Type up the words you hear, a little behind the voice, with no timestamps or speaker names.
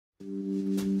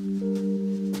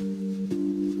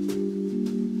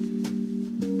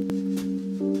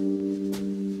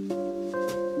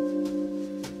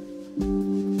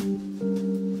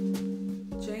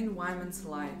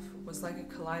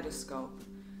kaleidoscope.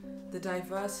 The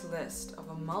diverse list of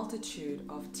a multitude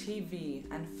of TV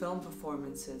and film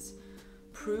performances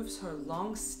proves her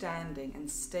long-standing and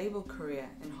stable career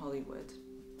in Hollywood.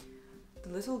 The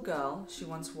little girl she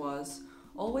once was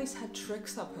always had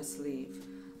tricks up her sleeve,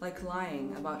 like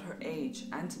lying about her age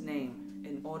and name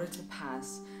in order to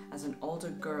pass as an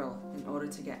older girl in order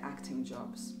to get acting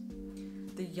jobs.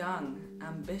 The young,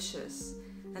 ambitious,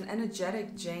 and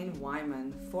energetic Jane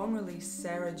Wyman, formerly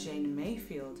Sarah Jane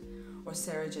Mayfield or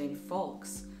Sarah Jane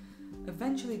Fawkes,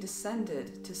 eventually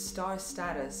descended to star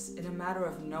status in a matter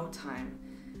of no time,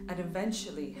 and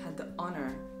eventually had the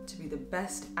honor to be the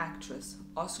Best Actress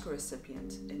Oscar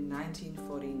recipient in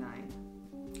 1949.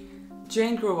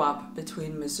 Jane grew up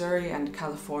between Missouri and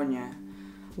California,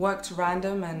 worked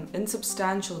random and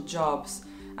insubstantial jobs,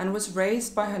 and was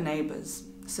raised by her neighbors,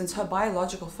 since her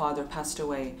biological father passed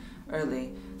away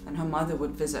early and her mother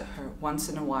would visit her once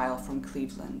in a while from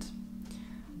Cleveland.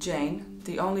 Jane,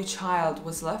 the only child,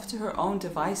 was left to her own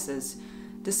devices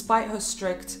despite her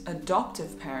strict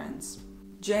adoptive parents.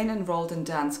 Jane enrolled in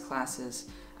dance classes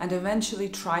and eventually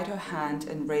tried her hand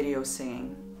in radio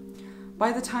singing.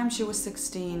 By the time she was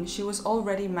 16, she was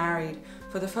already married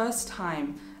for the first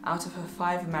time out of her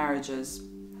 5 marriages.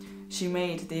 She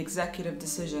made the executive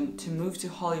decision to move to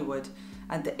Hollywood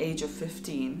at the age of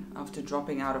 15 after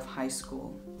dropping out of high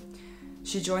school.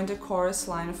 She joined a chorus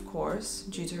line, of course,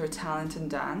 due to her talent in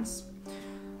dance,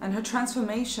 and her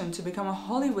transformation to become a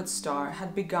Hollywood star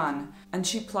had begun, and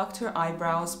she plucked her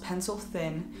eyebrows pencil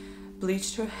thin,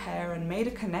 bleached her hair, and made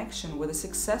a connection with a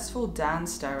successful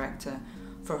dance director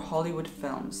for Hollywood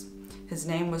films. His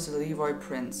name was Leroy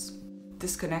Prince.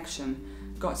 This connection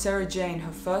got Sarah Jane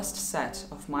her first set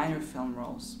of minor film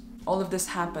roles. All of this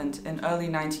happened in early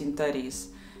 1930s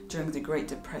during the Great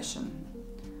Depression.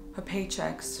 Her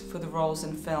paychecks for the roles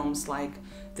in films like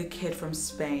The Kid from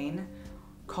Spain,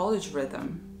 College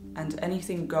Rhythm, and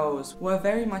Anything Goes were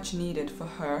very much needed for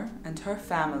her and her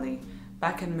family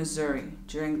back in Missouri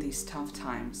during these tough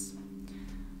times.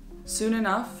 Soon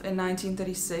enough, in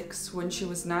 1936, when she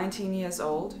was 19 years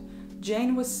old,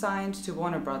 Jane was signed to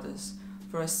Warner Brothers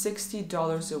for a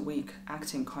 $60 a week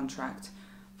acting contract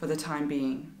for the time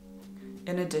being.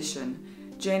 In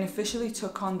addition, Jane officially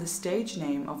took on the stage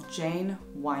name of Jane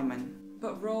Wyman.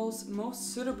 But roles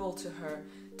most suitable to her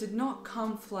did not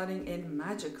come flooding in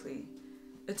magically.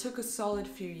 It took a solid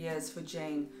few years for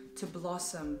Jane to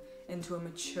blossom into a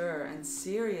mature and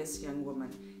serious young woman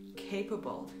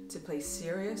capable to play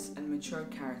serious and mature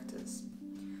characters.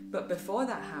 But before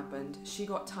that happened, she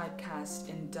got typecast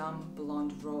in dumb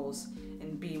blonde roles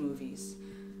in B-movies.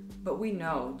 But we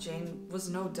know Jane was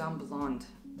no dumb blonde.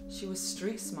 She was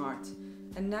street smart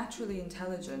and naturally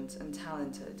intelligent and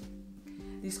talented.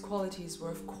 These qualities were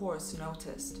of course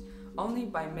noticed only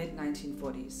by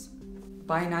mid-1940s.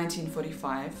 By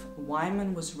 1945,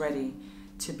 Wyman was ready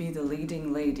to be the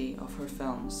leading lady of her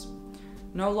films.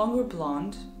 No longer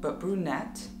blonde, but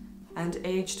brunette, and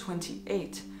age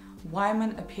 28,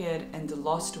 Wyman appeared in The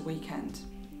Lost Weekend.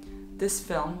 This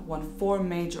film won 4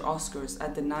 major Oscars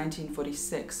at the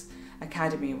 1946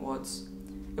 Academy Awards.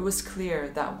 It was clear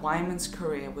that Wyman's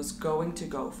career was going to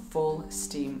go full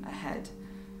steam ahead.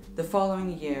 The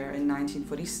following year, in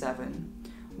 1947,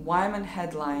 Wyman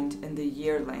headlined in The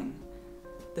Yearling,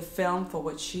 the film for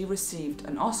which she received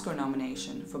an Oscar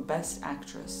nomination for Best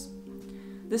Actress.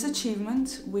 This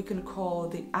achievement we can call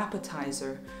the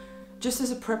appetizer, just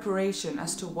as a preparation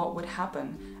as to what would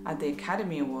happen at the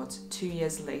Academy Awards 2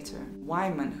 years later.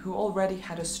 Wyman, who already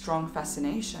had a strong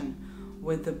fascination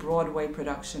with the Broadway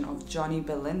production of Johnny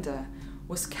Belinda,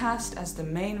 was cast as the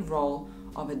main role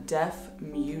of a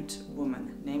deaf-mute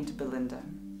woman named Belinda.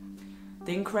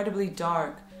 The incredibly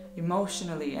dark,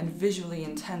 emotionally and visually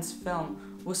intense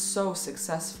film was so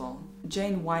successful.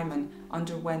 Jane Wyman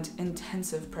underwent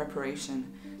intensive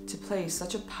preparation to play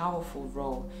such a powerful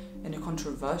role in a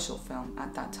controversial film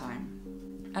at that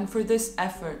time. And for this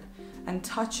effort and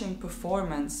touching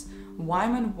performance,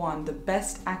 Wyman won the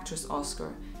Best Actress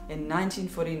Oscar in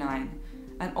 1949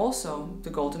 and also the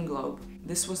Golden Globe.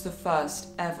 This was the first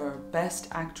ever Best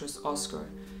Actress Oscar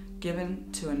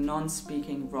given to a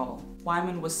non-speaking role.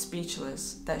 Wyman was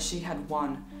speechless that she had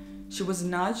won. She was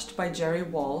nudged by Jerry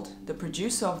Wald, the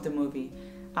producer of the movie,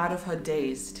 out of her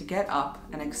daze to get up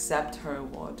and accept her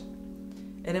award.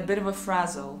 In a bit of a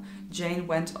frazzle, Jane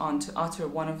went on to utter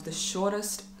one of the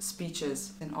shortest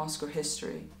speeches in Oscar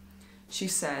history. She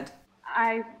said,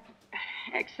 "I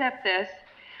accept this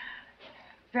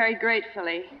very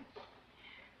gratefully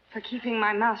for keeping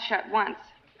my mouth shut once.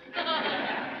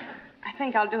 I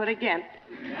think I'll do it again."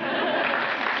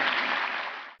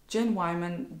 Jane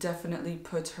Wyman definitely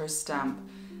put her stamp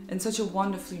in such a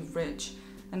wonderfully rich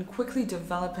and quickly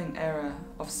developing era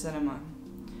of cinema.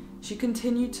 She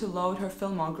continued to load her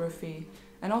filmography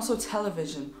and also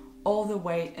television all the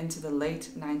way into the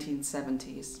late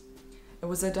 1970s. It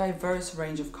was a diverse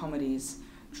range of comedies,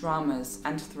 dramas,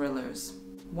 and thrillers.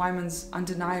 Wyman's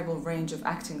undeniable range of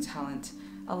acting talent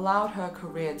allowed her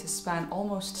career to span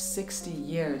almost 60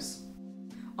 years.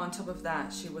 On top of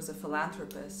that, she was a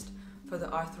philanthropist for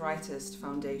the Arthritis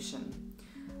Foundation.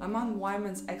 Among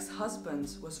Wyman's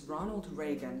ex-husbands was Ronald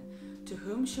Reagan, to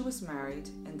whom she was married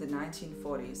in the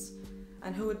 1940s,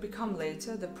 and who would become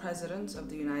later the President of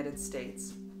the United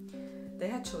States. They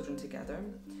had children together,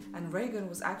 and Reagan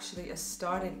was actually a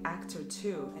starting actor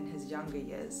too in his younger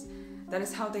years. That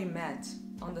is how they met,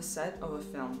 on the set of a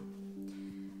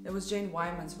film. It was Jane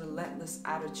Wyman's relentless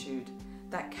attitude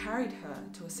that carried her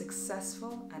to a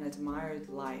successful and admired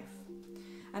life.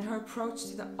 And her approach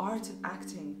to the art of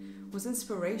acting was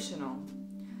inspirational.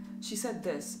 She said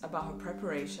this about her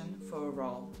preparation for a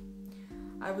role: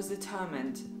 "I was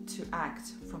determined to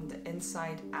act from the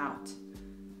inside out,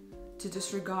 to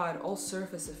disregard all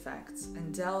surface effects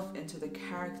and delve into the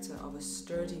character of a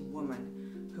sturdy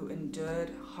woman who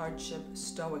endured hardship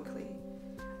stoically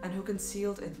and who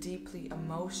concealed a deeply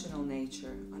emotional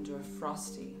nature under a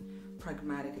frosty,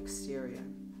 pragmatic exterior.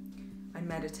 I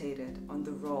meditated on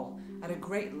the role at a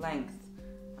great length.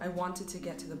 I wanted to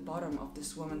get to the bottom of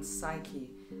this woman's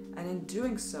psyche, and in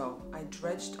doing so, I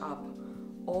dredged up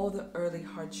all the early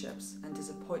hardships and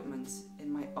disappointments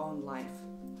in my own life,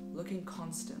 looking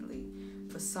constantly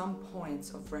for some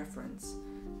points of reference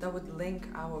that would link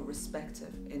our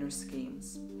respective inner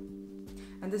schemes."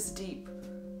 And this deep,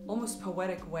 almost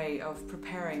poetic way of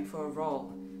preparing for a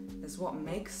role is what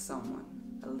makes someone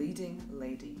a leading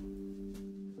lady.